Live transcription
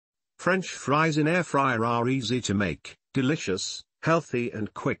French fries in air fryer are easy to make, delicious, healthy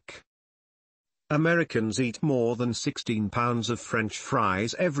and quick. Americans eat more than 16 pounds of French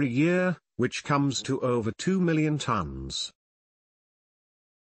fries every year, which comes to over 2 million tons.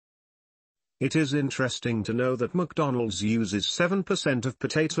 It is interesting to know that McDonald's uses 7% of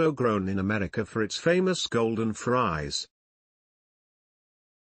potato grown in America for its famous golden fries.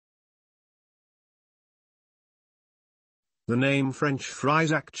 The name French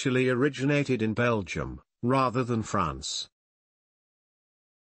fries actually originated in Belgium, rather than France.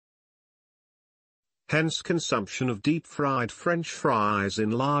 Hence consumption of deep-fried French fries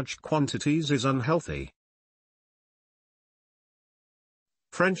in large quantities is unhealthy.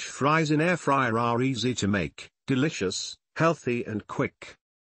 French fries in air fryer are easy to make, delicious, healthy and quick.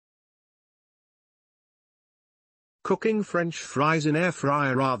 Cooking French fries in air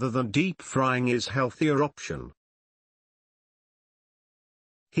fryer rather than deep frying is healthier option.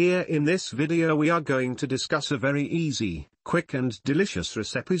 Here in this video we are going to discuss a very easy, quick and delicious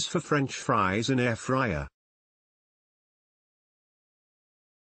recipes for French fries in air fryer.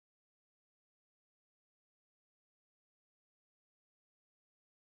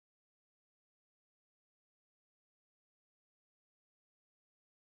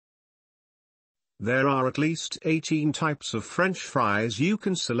 There are at least 18 types of French fries. You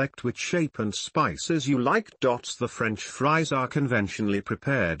can select which shape and spices you like. The French fries are conventionally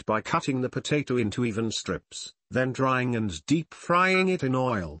prepared by cutting the potato into even strips, then drying and deep frying it in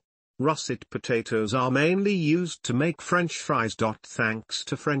oil. Russet potatoes are mainly used to make French fries. Thanks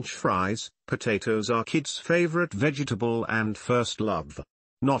to French fries, potatoes are kids' favorite vegetable and first love.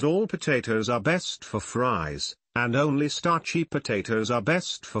 Not all potatoes are best for fries, and only starchy potatoes are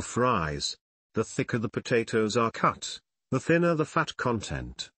best for fries. The thicker the potatoes are cut, the thinner the fat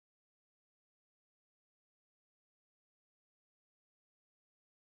content.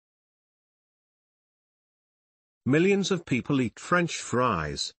 Millions of people eat French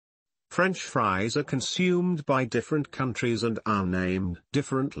fries. French fries are consumed by different countries and are named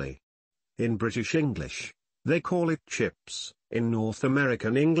differently. In British English, they call it chips. In North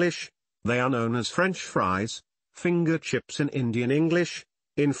American English, they are known as French fries, finger chips in Indian English.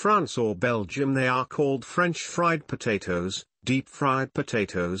 In France or Belgium they are called French fried potatoes, deep fried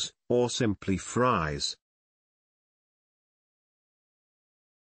potatoes, or simply fries.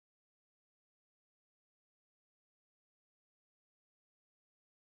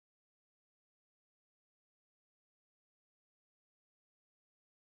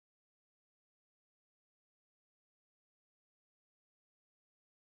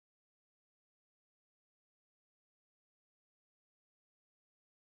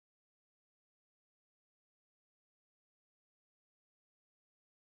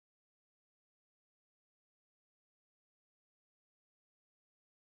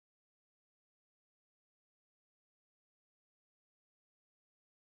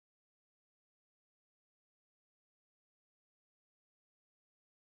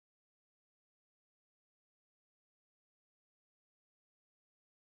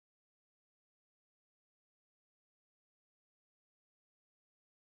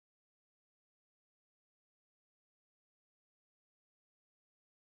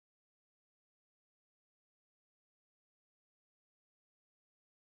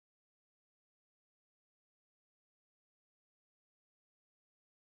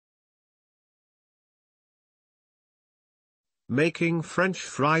 Making French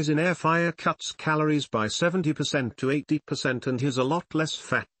fries in air fryer cuts calories by 70% to 80% and has a lot less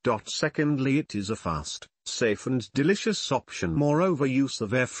fat. Secondly, it is a fast, safe and delicious option. Moreover, use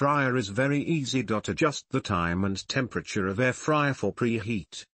of air fryer is very easy. Adjust the time and temperature of air fryer for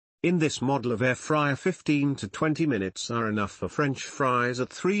preheat. In this model of air fryer 15 to 20 minutes are enough for French fries at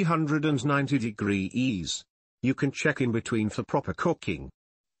 390 degrees. You can check in between for proper cooking.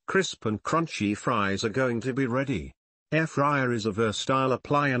 Crisp and crunchy fries are going to be ready. Air fryer is a versatile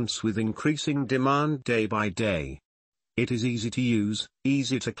appliance with increasing demand day by day. It is easy to use,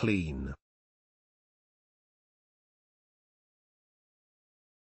 easy to clean.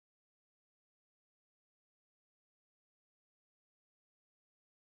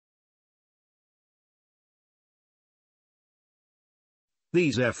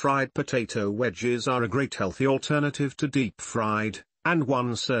 These air-fried potato wedges are a great healthy alternative to deep-fried, and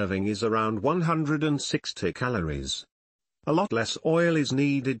one serving is around 160 calories. A lot less oil is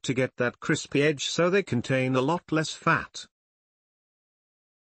needed to get that crispy edge, so they contain a lot less fat.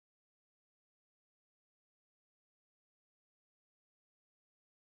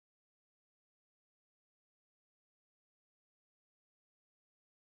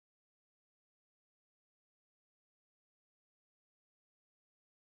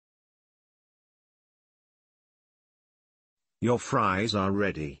 Your fries are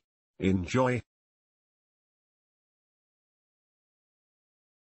ready. Enjoy.